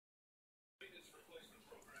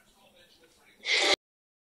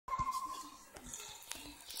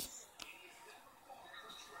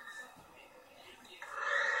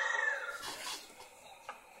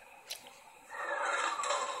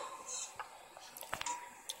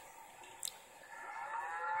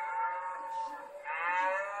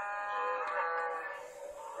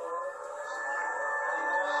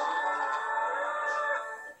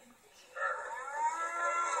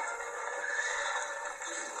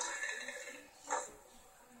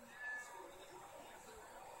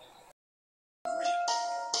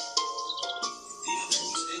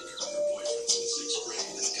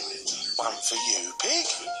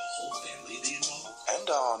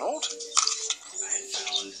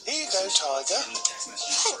Hello, Tiger.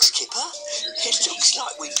 Thanks, Kipper. It looks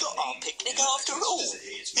like we got our picnic after all.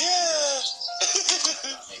 Yeah.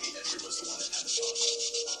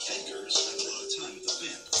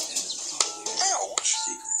 Ouch.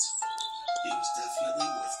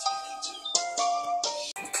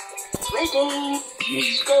 Ready,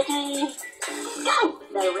 steady, go!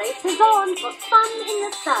 The race is on for fun in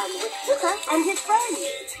the sun with Kipper and his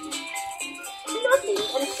friends. Nothing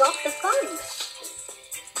can stop the fun.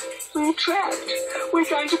 We're trapped. We're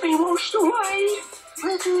going to be washed away.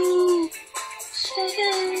 Ready,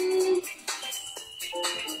 steady.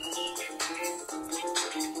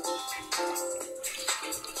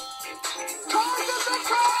 Target the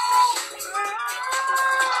top!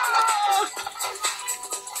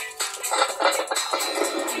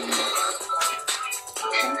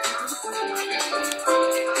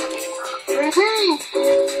 Ready?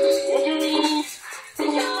 Ready?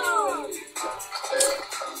 Go!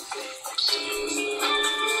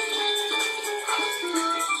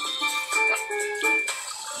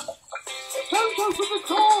 Toto to the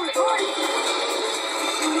toy!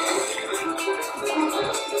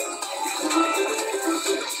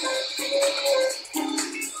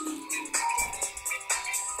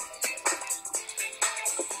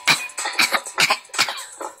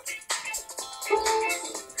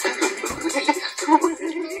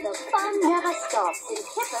 The fun never stops in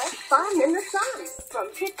Kipper Fun in the Sun from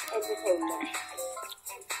Kids Entertainment.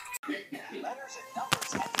 Letters and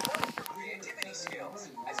numbers and develop your creativity skills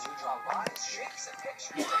as you draw lines, shapes, and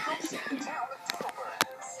pictures to help see the town of Doodlebird.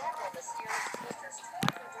 Several mysterious creatures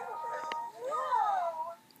came from Doodlebird.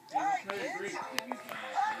 Whoa! Alright, kids.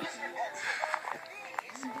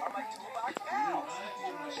 These are my toolbox pals.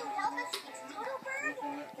 Can you help us fix Doodlebird?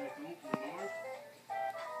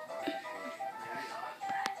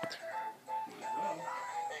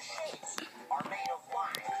 The shapes are made of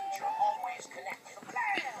wine. You'll always connect to the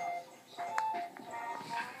plan.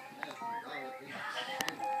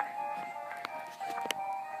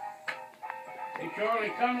 Hey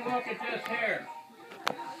Charlie, come look at this here.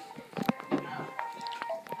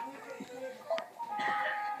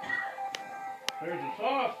 There's a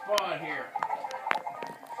soft spot here.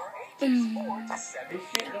 For ages 4 to 7 This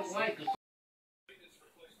shit don't like the